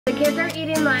The kids are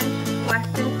eating lunch,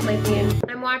 Weston's sleeping.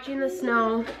 I'm watching the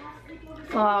snow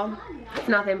fall. It's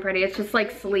nothing pretty, it's just like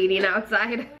sleeting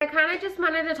outside. I kind of just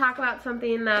wanted to talk about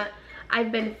something that I've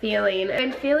been feeling. I've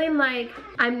been feeling like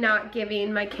I'm not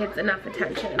giving my kids enough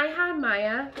attention. I had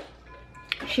Maya.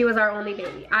 She was our only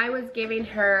baby. I was giving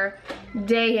her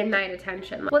day and night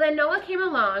attention. Well, then Noah came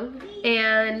along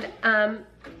and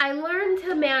I learned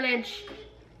to manage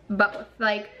both.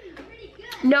 Like,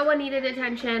 Noah needed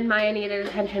attention, Maya needed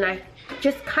attention. I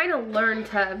just kind of learned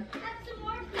to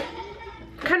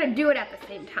kind of do it at the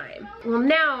same time. Well,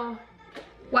 now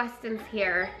Weston's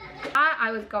here.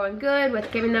 I was going good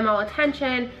with giving them all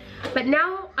attention, but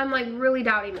now I'm like really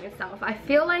doubting myself. I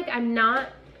feel like I'm not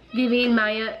giving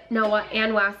Maya, Noah,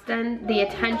 and Weston the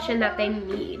attention that they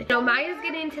need. You know, Maya's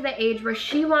getting to the age where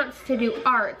she wants to do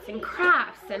arts and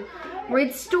crafts and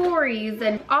read stories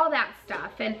and all that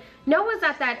stuff. And Noah's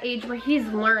at that age where he's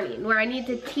learning, where I need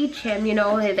to teach him, you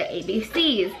know, the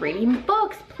ABCs, reading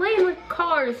books, playing with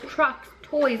cars, trucks,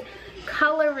 toys,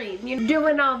 coloring, you know,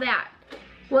 doing all that.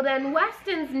 Well, then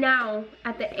Weston's now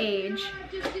at the age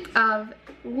of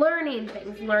learning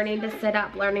things, learning to sit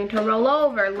up, learning to roll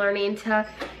over, learning to,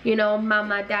 you know,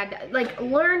 mama, dad, like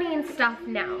learning stuff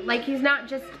now. Like, he's not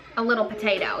just a little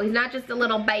potato. He's not just a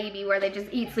little baby where they just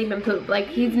eat, sleep, and poop. Like,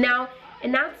 he's now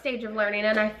in that stage of learning,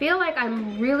 and I feel like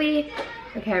I'm really,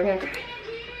 okay, I'm gonna cry.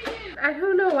 I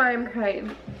don't know why I'm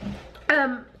crying.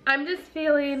 I'm just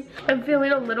feeling, I'm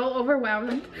feeling a little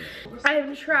overwhelmed.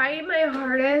 I'm trying my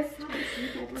hardest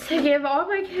to give all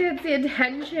my kids the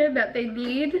attention that they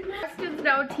need. Weston's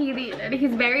now teething and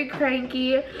he's very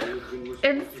cranky.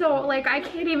 And so, like, I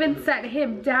can't even set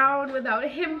him down without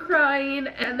him crying.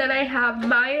 And then I have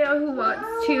Maya who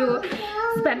wants to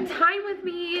spend time with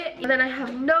me. And then I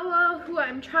have Noah who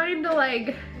I'm trying to,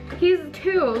 like, he's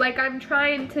 2. Like, I'm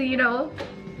trying to, you know,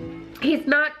 he's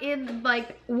not in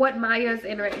like what Maya's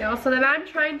in right now, so then I'm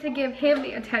trying to give him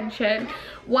the attention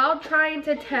while trying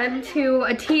to tend to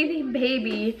a teething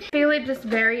baby. Feeling just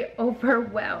very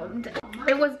overwhelmed.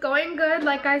 It was going good,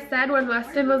 like I said, when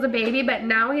Weston was a baby, but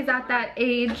now he's at that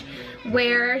age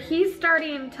where he's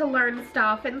starting to learn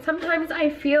stuff, and sometimes I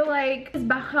feel like he's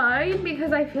behind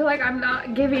because I feel like I'm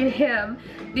not giving him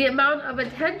the amount of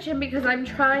attention because I'm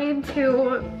trying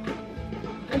to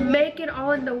make it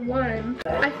all into one.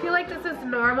 I feel like this is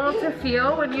normal to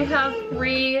feel when you have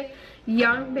 3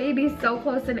 young babies so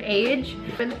close in age.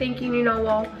 I've been thinking, you know,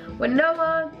 well, when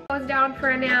Noah goes down for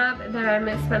a nap, then I'm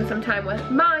gonna spend some time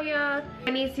with Maya.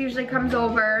 My niece usually comes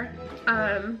over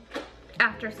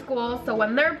after school, so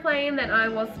when they're playing, then I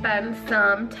will spend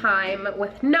some time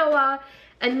with Noah.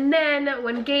 And then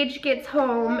when Gage gets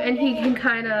home and he can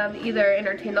kind of either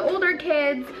entertain the older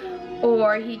kids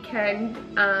or he can,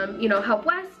 you know, help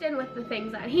Weston with the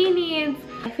things that he needs.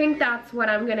 I think that's what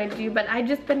I'm gonna do, but I've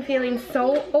just been feeling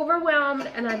so overwhelmed,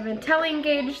 and I've been telling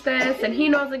Gage this, and he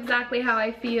knows exactly how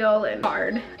I feel, and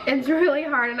hard. It's really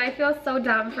hard, and I feel so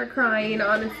dumb for crying,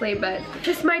 honestly, but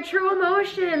just my true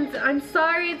emotions. I'm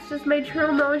sorry, it's just my true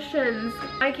emotions.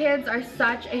 My kids are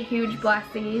such a huge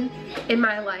blessing in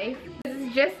my life. This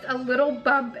is just a little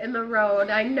bump in the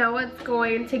road. I know it's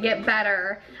going to get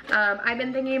better. I've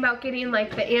been thinking about getting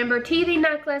like the amber teething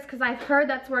necklace because I've heard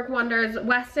that's worked wonders.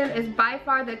 Weston is by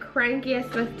far the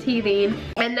crankiest with teething,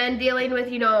 and then dealing with,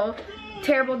 you know,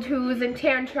 terrible twos and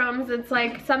tantrums. It's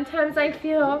like sometimes I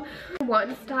feel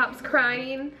one stops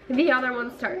crying, the other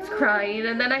one starts crying,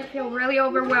 and then I feel really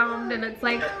overwhelmed, and it's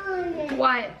like,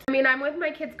 what? I mean, I'm with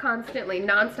my kids constantly,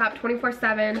 nonstop,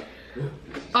 24/7,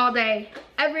 all day,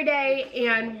 every day,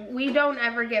 and we don't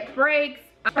ever get breaks.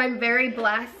 I'm very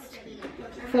blessed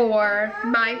for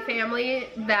my family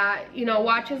that, you know,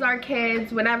 watches our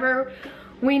kids whenever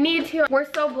we need to.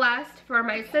 We're so blessed for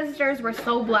my sisters. We're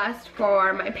so blessed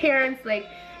for my parents. Like,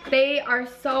 they are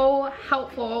so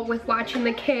helpful with watching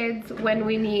the kids when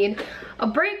we need a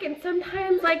break. And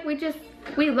sometimes, like,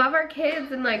 we love our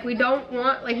kids, and like we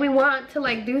want to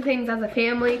like do things as a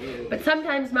family, but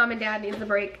sometimes mom and dad needs a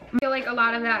break. I feel like a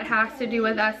lot of that has to do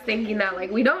with us thinking that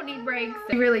like we don't need breaks.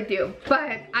 We really do.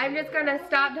 But I'm just gonna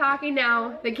stop talking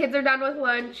now. The kids are done with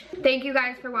lunch. Thank you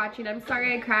guys for watching. I'm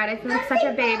sorry I cried. I feel like such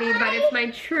a baby, but it's my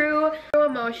true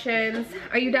emotions.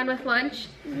 Are you done with lunch?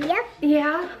 Yep.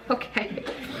 Yeah? Okay.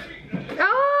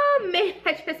 Oh man,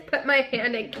 I just put my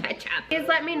hand in ketchup. Please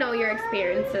let me know your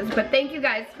experiences. But thank you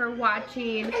guys for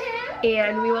watching,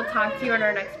 and we will talk to you in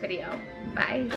our next video. Bye.